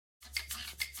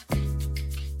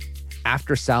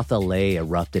After South LA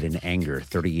erupted in anger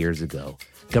 30 years ago,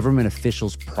 government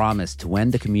officials promised to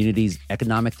end the community's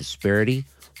economic disparity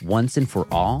once and for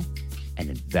all and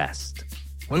invest.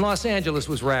 When Los Angeles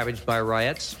was ravaged by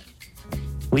riots,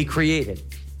 we created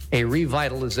a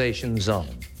revitalization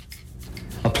zone,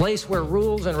 a place where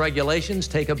rules and regulations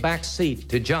take a back seat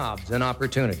to jobs and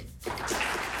opportunity.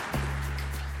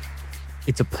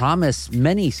 It's a promise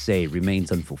many say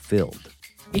remains unfulfilled.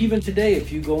 Even today,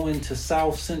 if you go into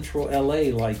South Central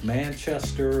LA, like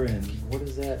Manchester and what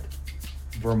is that?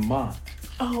 Vermont.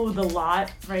 Oh, the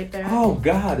lot right there. Oh,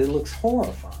 God, it looks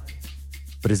horrifying.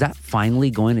 But is that finally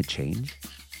going to change?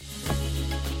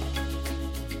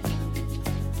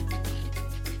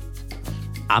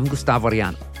 I'm Gustavo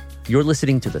Arellano. You're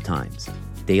listening to The Times,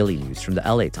 daily news from the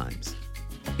LA Times.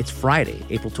 It's Friday,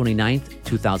 April 29th,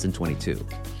 2022.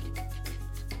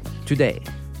 Today,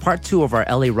 part 2 of our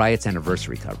LA riots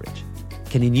anniversary coverage.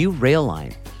 Can a new rail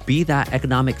line be that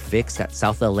economic fix that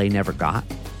South LA never got?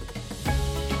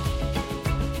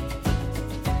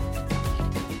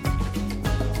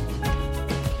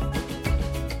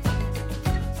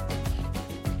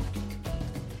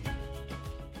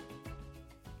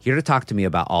 Here to talk to me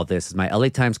about all this is my LA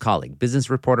Times colleague, business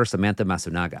reporter Samantha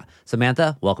Masunaga.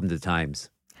 Samantha, welcome to The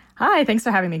Times. Hi, thanks for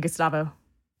having me, Gustavo.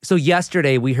 So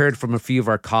yesterday, we heard from a few of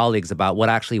our colleagues about what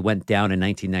actually went down in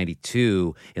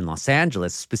 1992 in Los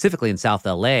Angeles, specifically in South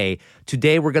LA.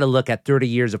 Today, we're going to look at 30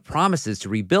 years of promises to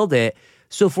rebuild it.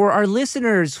 So for our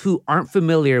listeners who aren't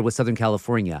familiar with Southern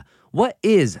California, what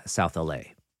is South LA?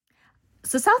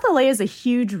 So South LA is a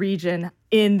huge region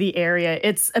in the area.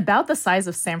 It's about the size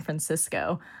of San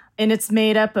Francisco, and it's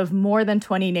made up of more than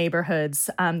 20 neighborhoods.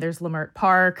 There's Leimert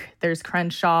Park, there's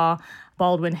Crenshaw,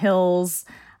 Baldwin Hills,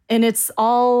 and it's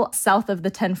all south of the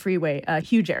 10 freeway, a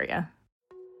huge area.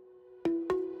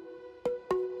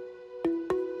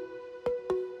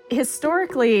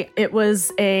 Historically, it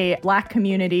was a Black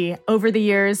community. Over the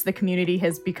years, the community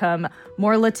has become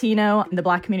more Latino. The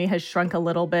Black community has shrunk a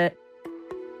little bit.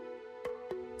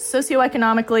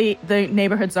 Socioeconomically, the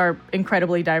neighborhoods are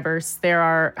incredibly diverse. There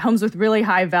are homes with really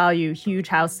high value, huge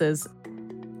houses.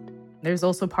 There's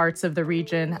also parts of the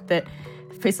region that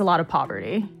face a lot of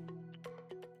poverty.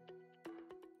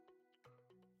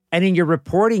 And in your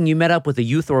reporting, you met up with a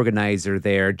youth organizer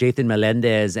there, Jathan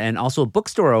Melendez, and also a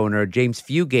bookstore owner, James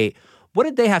Fugate. What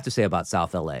did they have to say about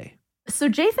South LA? So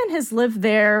Jathan has lived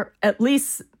there at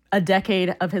least a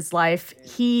decade of his life.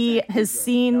 He has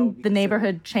seen the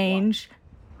neighborhood change.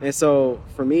 And so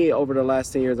for me, over the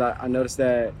last 10 years, I noticed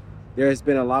that there has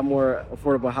been a lot more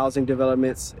affordable housing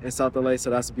developments in South LA, so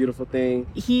that's a beautiful thing.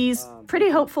 He's pretty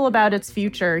hopeful about its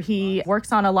future. He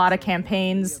works on a lot of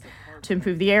campaigns to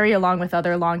improve the area along with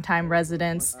other longtime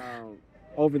residents.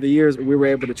 Over the years, we were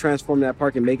able to transform that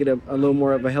park and make it a little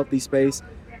more of a healthy space.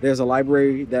 There's a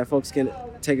library that folks can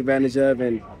take advantage of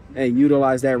and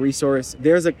utilize that resource.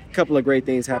 There's a couple of great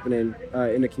things happening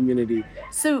in the community.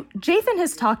 So Jathan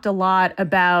has talked a lot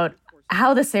about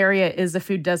how this area is a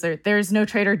food desert. There's no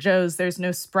Trader Joe's, there's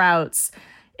no Sprouts.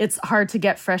 It's hard to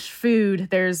get fresh food.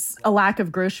 There's a lack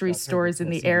of grocery stores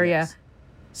in the area.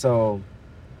 So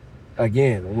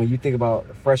again, when you think about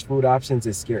fresh food options,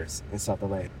 it's scarce in South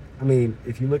LA. I mean,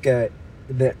 if you look at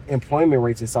the employment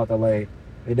rates in South LA,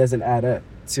 it doesn't add up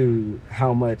to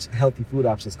how much healthy food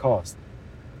options cost.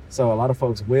 So a lot of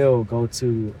folks will go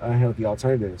to unhealthy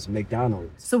alternatives,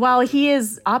 McDonald's. So while he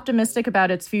is optimistic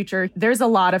about its future, there's a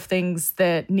lot of things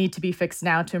that need to be fixed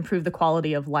now to improve the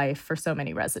quality of life for so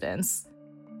many residents.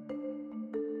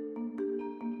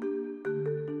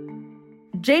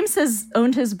 James has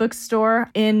owned his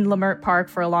bookstore in Leimert Park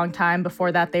for a long time.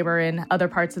 Before that, they were in other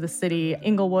parts of the city,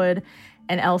 Inglewood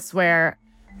and elsewhere.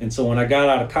 And so when I got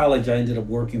out of college, I ended up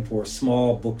working for a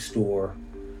small bookstore,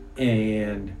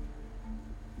 and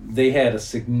they had a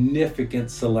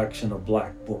significant selection of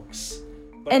Black books.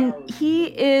 And he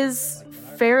is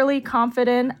fairly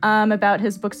confident about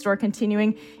his bookstore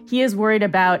continuing. He is worried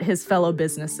about his fellow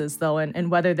businesses, though,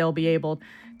 and whether they'll be able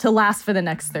to last for the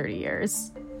next 30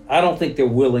 years. I don't think they're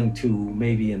willing to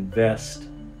maybe invest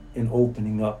in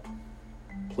opening up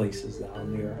places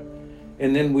down there.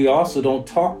 And then we also don't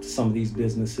talk to some of these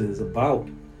businesses about,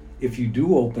 if you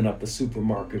do open up a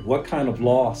supermarket, what kind of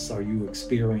loss are you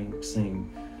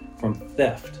experiencing from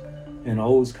theft and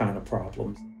those kind of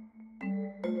problems.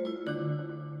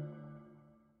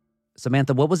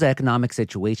 Samantha, what was the economic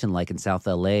situation like in South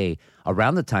LA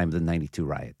around the time of the 92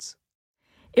 riots?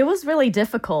 It was really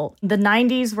difficult. The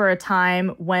 90s were a time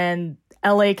when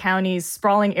LA County's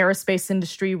sprawling aerospace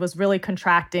industry was really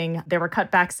contracting. There were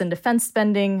cutbacks in defense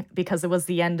spending because it was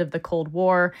the end of the Cold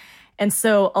War. And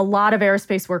so a lot of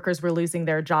aerospace workers were losing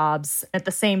their jobs. At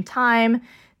the same time,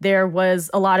 there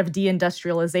was a lot of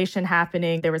deindustrialization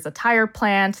happening. There was a tire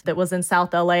plant that was in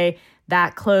South LA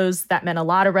that closed. That meant a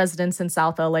lot of residents in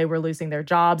South LA were losing their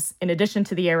jobs, in addition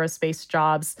to the aerospace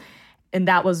jobs. And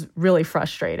that was really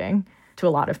frustrating to a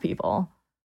lot of people.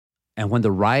 And when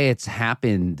the riots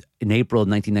happened in April of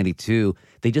 1992,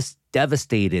 they just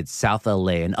devastated South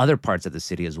LA and other parts of the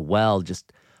city as well.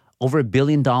 Just over $1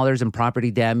 billion in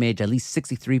property damage, at least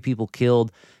 63 people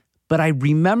killed. But I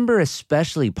remember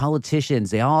especially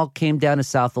politicians, they all came down to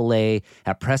South LA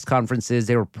at press conferences.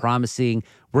 They were promising,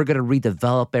 we're going to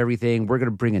redevelop everything. We're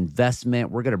going to bring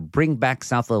investment. We're going to bring back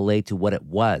South LA to what it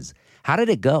was. How did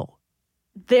it go?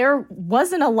 There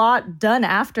wasn't a lot done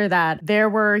after that. There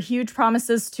were huge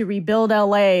promises to rebuild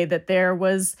LA, that there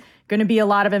was going to be a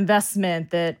lot of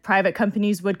investment, that private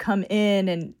companies would come in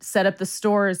and set up the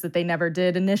stores that they never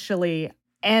did initially.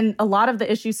 And a lot of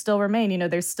the issues still remain.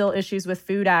 There's still issues with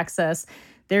food access.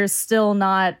 There's still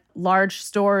not large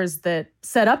stores that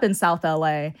set up in South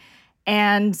LA.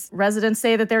 And residents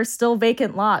say that there's still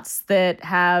vacant lots that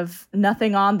have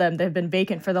nothing on them. They've been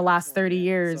vacant for the last 30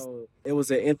 years. So it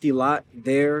was an empty lot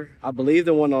there. I believe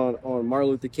the one on Martin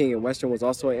Luther King and Western was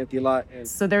also an empty lot. And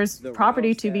so there's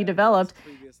property to be developed,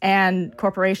 and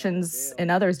corporations and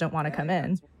others don't want to come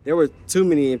in. There were too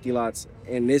many empty lots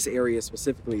in this area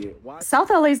specifically.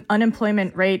 South LA's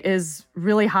unemployment rate is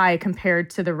really high compared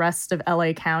to the rest of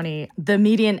LA County. The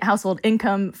median household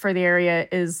income for the area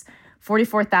is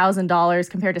 $44,000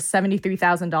 compared to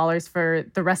 $73,000 for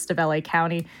the rest of LA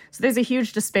County. So there's a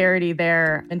huge disparity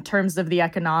there in terms of the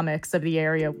economics of the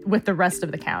area with the rest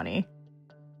of the county.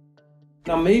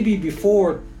 Now, maybe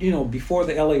before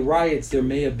the LA riots, there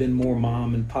may have been more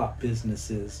mom and pop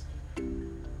businesses.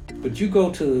 But you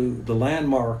go to the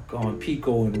Landmark on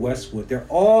Pico and Westwood, there are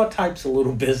all types of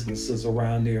little businesses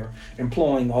around there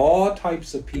employing all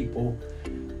types of people.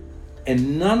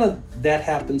 And none of that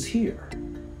happens here.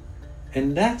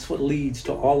 And that's what leads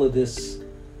to all of this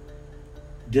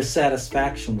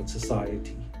dissatisfaction with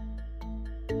society.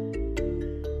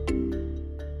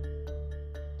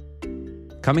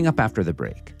 Coming up after the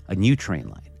break, a new train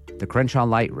line, the Crenshaw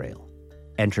Light Rail,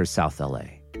 enters South LA.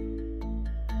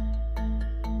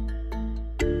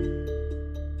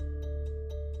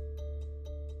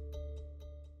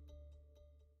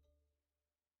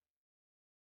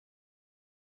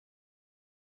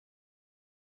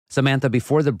 Samantha,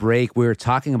 before the break, we were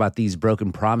talking about these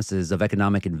broken promises of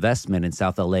economic investment in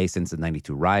South LA since the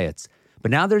 92 riots. But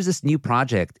now there's this new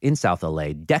project in South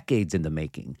LA, decades in the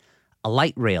making, a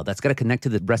light rail that's going to connect to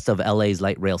the rest of LA's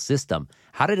light rail system.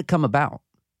 How did it come about?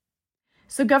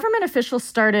 So government officials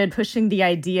started pushing the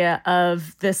idea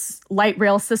of this light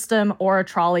rail system or a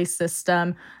trolley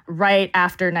system right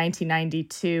after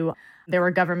 1992. There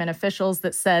were government officials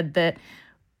that said that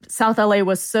South LA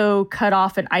was so cut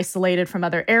off and isolated from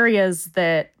other areas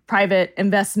that private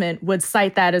investment would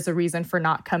cite that as a reason for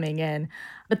not coming in.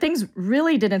 But things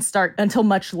really didn't start until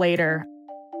much later.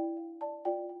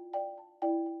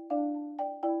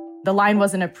 The line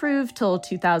wasn't approved till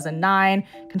 2009.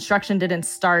 Construction didn't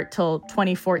start till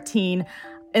 2014,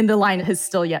 and the line is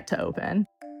still yet to open.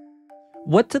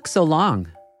 What took so long?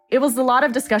 It was a lot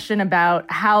of discussion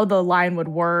about how the line would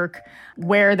work,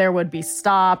 where there would be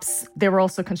stops. There were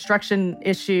also construction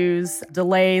issues,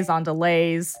 delays on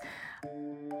delays.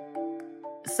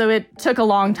 So it took a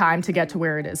long time to get to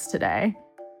where it is today.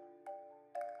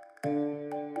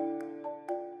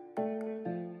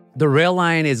 The rail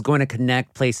line is going to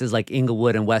connect places like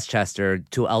Inglewood and Westchester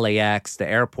to LAX, the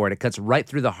airport. It cuts right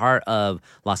through the heart of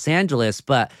Los Angeles.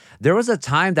 But there was a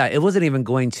time that it wasn't even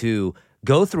going to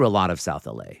go through a lot of South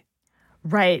LA.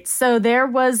 Right. So there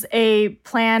was a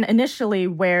plan initially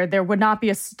where there would not be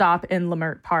a stop in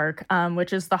Leimert Park,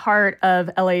 which is the heart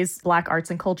of LA's Black arts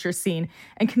and culture scene.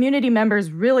 And community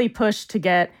members really pushed to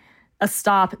get a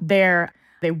stop there.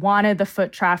 They wanted the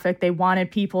foot traffic. They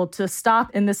wanted people to stop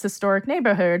in this historic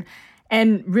neighborhood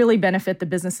and really benefit the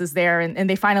businesses there. And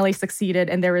they finally succeeded,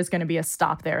 and there is going to be a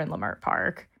stop there in Leimert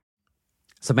Park.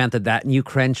 Samantha, that new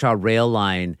Crenshaw rail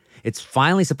line, it's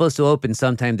finally supposed to open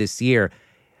sometime this year.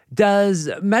 Does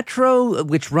Metro,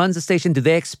 which runs the station, do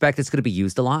they expect it's going to be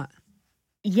used a lot?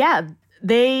 Yeah,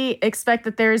 they expect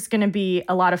that there's going to be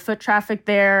a lot of foot traffic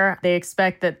there. They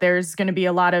expect that there's going to be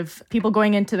a lot of people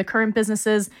going into the current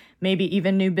businesses, maybe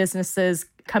even new businesses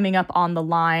coming up on the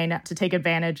line to take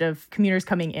advantage of commuters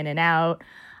coming in and out.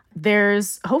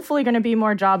 There's hopefully going to be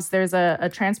more jobs. There's a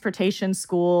transportation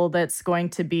school that's going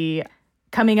to be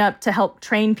coming up to help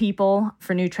train people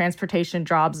for new transportation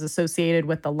jobs associated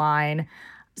with the line.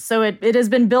 So it has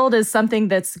been billed as something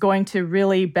that's going to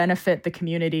really benefit the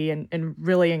community and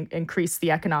really increase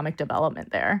the economic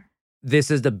development there. This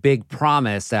is the big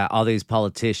promise that all these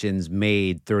politicians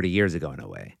made 30 years ago in a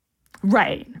way.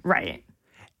 Right.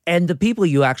 And the people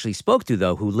you actually spoke to,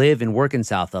 though, who live and work in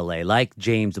South LA, like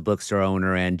James, the bookstore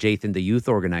owner, and Jathan, the youth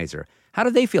organizer, how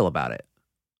do they feel about it?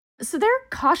 So they're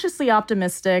cautiously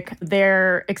optimistic.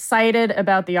 They're excited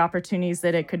about the opportunities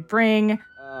that it could bring.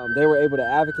 They were able to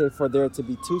advocate for there to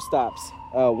be 2 stops,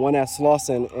 one at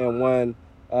Slauson and one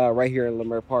right here in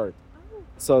Leimert Park,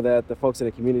 so that the folks in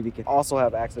the community can also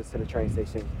have access to the train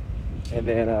station. And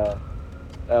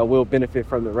then we'll benefit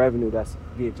from the revenue that's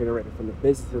being generated from the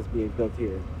businesses being built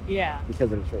here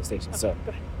because of the train station. So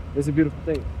it's a beautiful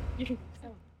thing.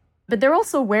 But they're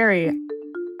also wary.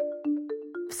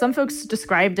 Some folks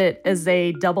described it as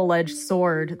a double-edged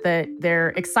sword, that they're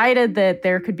excited that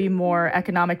there could be more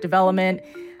economic development,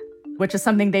 which is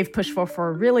something they've pushed for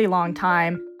a really long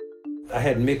time. I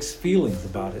had mixed feelings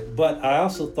about it, but I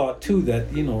also thought too that,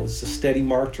 it's a steady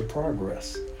march of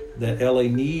progress, that LA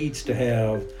needs to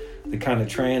have the kind of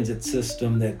transit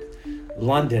system that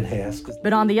London has.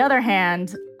 But on the other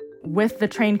hand, with the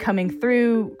train coming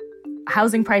through,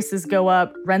 housing prices go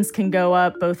up, rents can go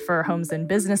up, both for homes and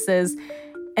businesses.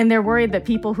 And they're worried that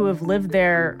people who have lived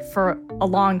there for a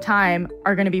long time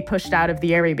are going to be pushed out of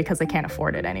the area because they can't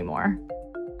afford it anymore.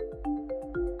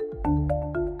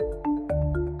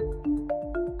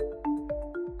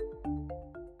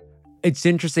 It's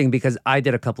interesting because I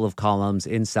did a couple of columns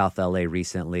in South LA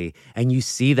recently, and you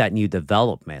see that new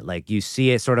development. Like, you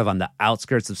see it sort of on the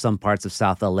outskirts of some parts of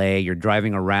South LA. You're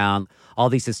driving around all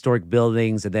these historic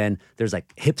buildings, and then there's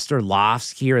like hipster lofts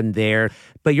here and there.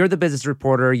 But you're the business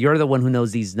reporter. You're the one who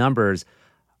knows these numbers.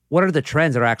 What are the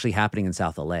trends that are actually happening in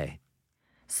South LA?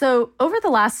 So over the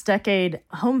last decade,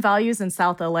 home values in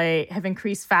South LA have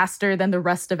increased faster than the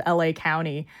rest of LA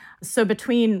County. So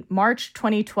between March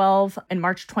 2012 and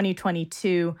March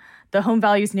 2022, the home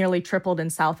values nearly tripled in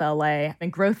South LA,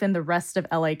 and growth in the rest of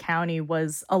LA County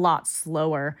was a lot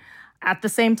slower. At the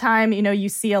same time, you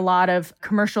see a lot of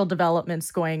commercial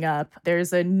developments going up.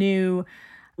 There's a new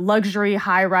luxury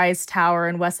high-rise tower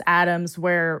in West Adams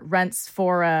where rents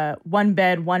for a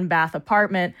 1-bed, 1-bath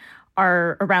apartment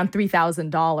are around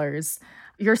 $3,000.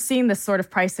 You're seeing this sort of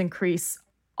price increase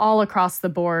all across the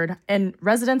board, and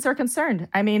residents are concerned.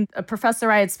 I mean, a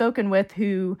professor I had spoken with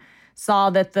who saw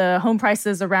that the home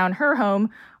prices around her home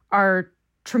are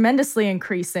tremendously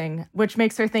increasing, which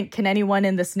makes her think, can anyone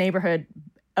in this neighborhood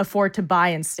afford to buy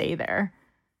and stay there?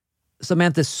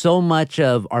 Samantha, so much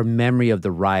of our memory of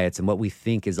the riots and what we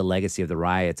think is the legacy of the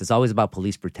riots is always about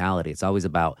police brutality. It's always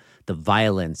about the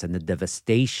violence and the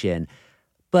devastation.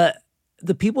 But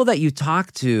the people that you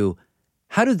talk to,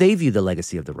 how do they view the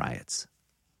legacy of the riots?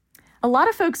 A lot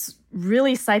of folks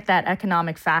really cite that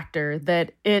economic factor,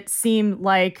 that it seemed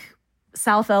like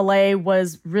South LA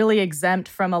was really exempt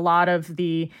from a lot of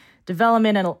the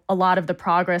development and a lot of the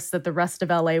progress that the rest of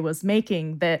LA was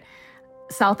making, that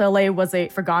South LA was a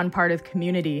forgotten part of the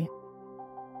community.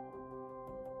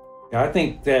 I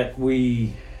think that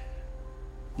we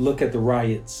look at the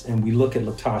riots and we look at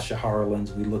LaTosha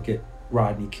Harlins, we look at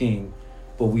Rodney King,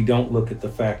 but we don't look at the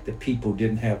fact that people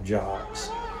didn't have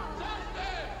jobs.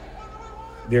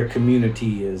 Their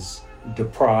community is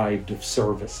deprived of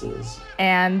services.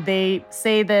 And they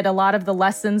say that a lot of the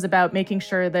lessons about making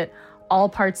sure that all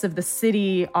parts of the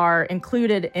city are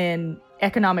included in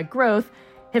economic growth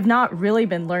have not really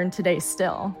been learned today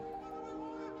still.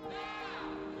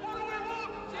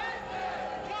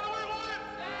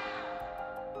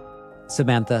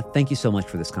 Samantha, thank you so much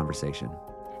for this conversation.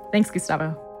 Thanks,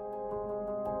 Gustavo.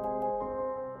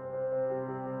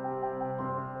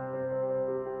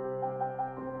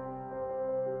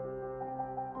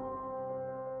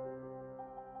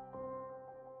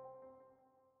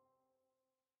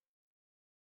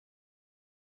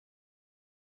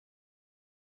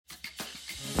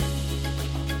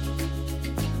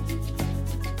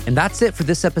 And that's it for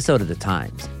this episode of The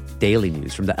Times, daily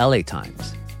news from the LA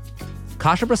Times.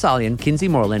 Kasha Brasalian, Kinsey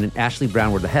Moreland, and Ashley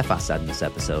Brown were the jefas in this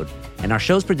episode, and our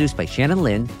show's produced by Shannon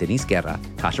Lin, Denise Guerra,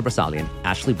 Kasha Brasalian,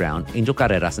 Ashley Brown, Angel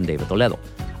Carreras, and David Toledo.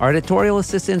 Our editorial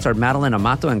assistants are Madeline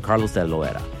Amato and Carlos de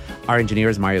Loera. Our engineer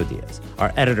is Mario Diaz.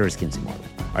 Our editor is Kinsey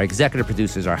Moreland. Our executive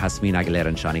producers are Jasmine Aguilera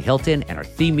and Shani Hilton, and our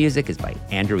theme music is by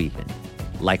Andrew Eapen.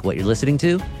 Like what you're listening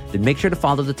to? Then make sure to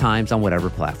follow The Times on whatever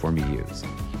platform you use.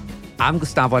 I'm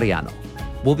Gustavo Arellano.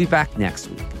 We'll be back next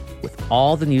week with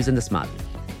all the news in Desmadre.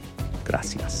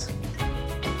 Gracias.